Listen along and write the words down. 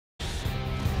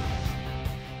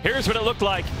Here's what it looked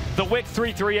like. The WIC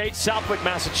 338, Southwick,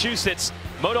 Massachusetts,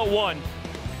 Moto 1.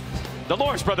 The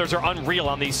Lawrence brothers are unreal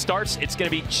on these starts. It's going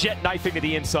to be Jet knifing to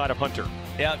the inside of Hunter.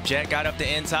 Yep, Jet got up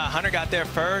the inside. Hunter got there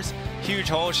first. Huge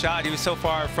hole shot. He was so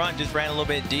far up front, just ran a little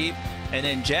bit deep. And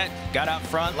then Jet got out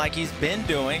front like he's been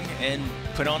doing and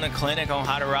put on a clinic on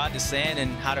how to ride the sand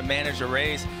and how to manage the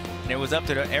race. And it was up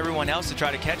to everyone else to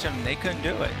try to catch him, and they couldn't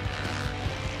do it.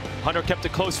 Hunter kept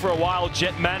it close for a while.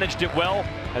 Jet managed it well,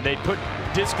 and they put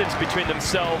distance between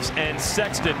themselves and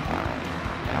Sexton.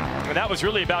 And that was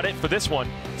really about it for this one.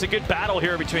 It's a good battle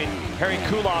here between Harry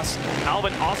Kulas,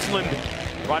 Alvin Ostlund,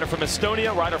 rider from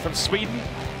Estonia, rider from Sweden.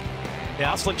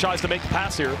 Yeah. Ostlund tries to make the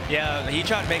pass here. Yeah, he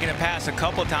tried making a pass a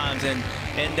couple times and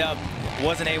ended up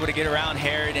wasn't able to get around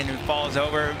Harry, and it falls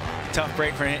over. Tough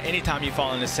break for him. Anytime you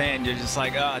fall in the sand, you're just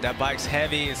like, oh, that bike's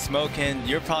heavy, it's smoking.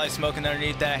 You're probably smoking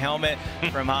underneath that helmet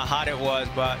from how hot it was.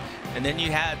 And then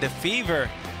you had the fever.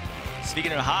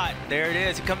 Speaking of hot, there it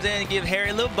is. He comes in and gives Harry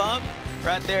a little bump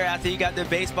right there after he got the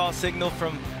baseball signal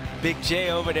from Big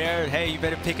J over there. Hey, you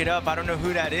better pick it up. I don't know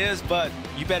who that is, but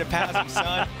you better pass him,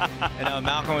 son. And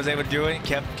Malcolm was able to do it and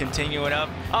kept continuing up.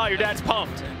 Oh, your dad's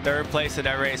pumped. Third place in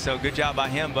that race, so good job by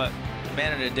him. But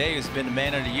man of the day has been the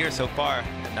man of the year so far.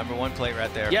 That #1 plate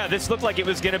right there. Yeah, this looked like it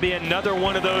was going to be another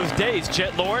one of those days.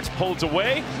 Jet Lawrence pulls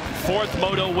away, 4th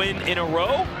Moto win in a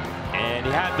row. And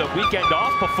he had the weekend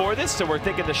off before this, so we're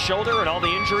thinking the shoulder and all the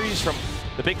injuries from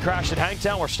the big crash at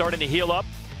Hangtown were starting to heal up.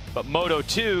 But Moto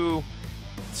 2,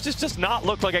 it's just not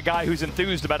look like a guy who's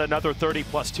enthused about another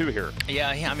 30+2 here. Yeah,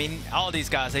 I mean, all these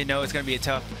guys, they know it's going to be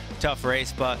a tough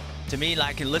race. But to me,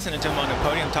 like listening to him on the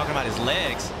podium talking about his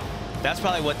legs, that's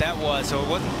probably what that was. So it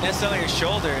wasn't necessarily his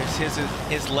shoulder, it's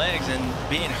his legs, and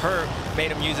being hurt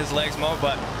made him use his legs more.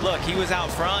 But look, he was out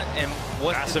front and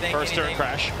wasn't massive first turn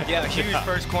crash. Yeah, huge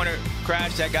first corner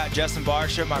crash that got Justin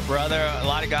Barsha, my brother, a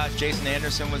lot of guys. Jason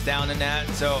Anderson was down in that.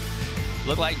 So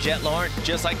looked like Jet Lawrence,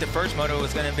 just like the first moto,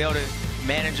 was going to be able to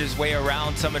manage his way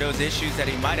around some of those issues that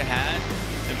he might have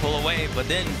had and pull away. But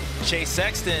then Chase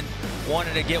Sexton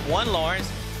wanted to get one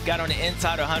Lawrence, got on the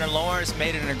inside of Hunter Lawrence,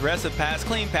 made an aggressive pass,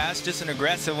 clean pass, just an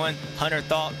aggressive one. Hunter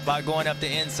thought by going up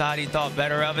the inside, he thought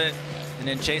better of it. And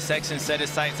then Chase Sexton set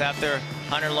his sights after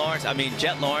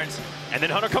Jet Lawrence. And then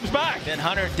Hunter comes back. Then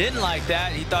Hunter didn't like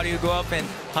that. He thought he would go up, and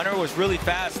Hunter was really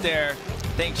fast there.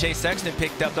 I think Chase Sexton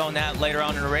picked up on that later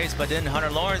on in the race, but then Hunter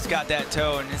Lawrence got that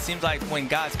toe, and it seems like when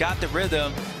guys got the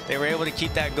rhythm, they were able to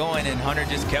keep that going, and Hunter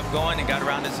just kept going and got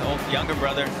around his old younger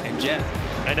brother and Jet.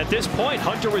 And at this point,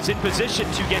 Hunter was in position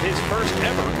to get his first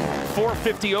ever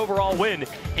 450 overall win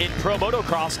in Pro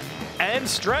Motocross and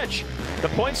stretch the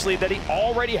points lead that he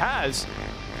already has.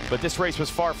 But this race was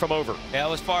far from over. Yeah, it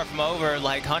was far from over.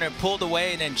 Like, Hunter pulled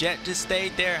away, and then Jet just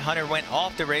stayed there. Hunter went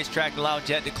off the racetrack, allowed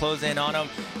Jet to close in on him,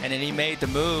 and then he made the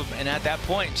move. And at that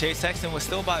point, Chase Sexton was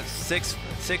still about 7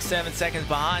 seconds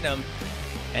behind him.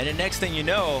 And the next thing you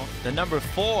know, the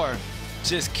 #4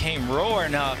 just came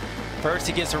roaring up. First,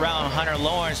 he gets around Hunter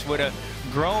Lawrence with a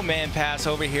grown man pass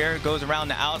over here, goes around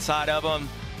the outside of him.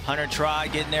 Hunter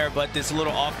tried getting there, but this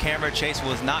little off-camera chase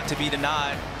was not to be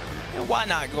denied. And why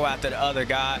not go after the other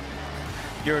guy,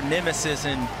 your nemesis,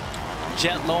 and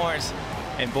Jet Lawrence?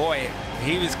 And boy,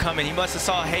 he was coming. He must have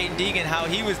saw Hayden Deegan, how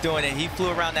he was doing it. He flew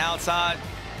around the outside.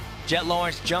 Jet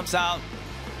Lawrence jumps out,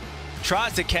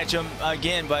 tries to catch him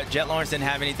again, but Jet Lawrence didn't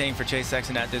have anything for Chase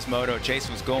Sexton at this moto. Chase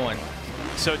was going.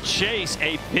 So Chase,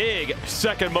 a big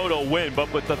second moto win,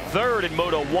 but with the third in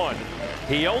Moto 1,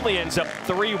 he only ends up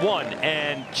 3-1,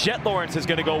 and Jet Lawrence is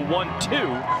going to go 1-2,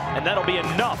 and that'll be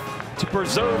enough to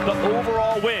preserve the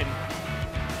overall win.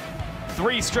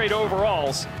 3 straight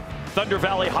overalls, Thunder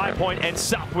Valley, High Point, and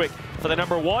Southwick for the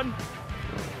 #1.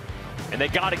 And they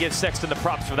got to give Sexton the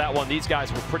props for that one. These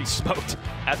guys were pretty smoked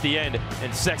at the end,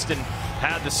 and Sexton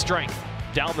had the strength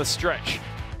down the stretch.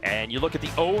 And you look at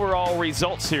the overall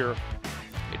results here,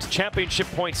 it's championship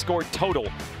points scored total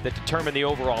that determine the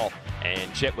overall,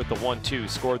 and Jet with the 1-2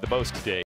 scored the most today.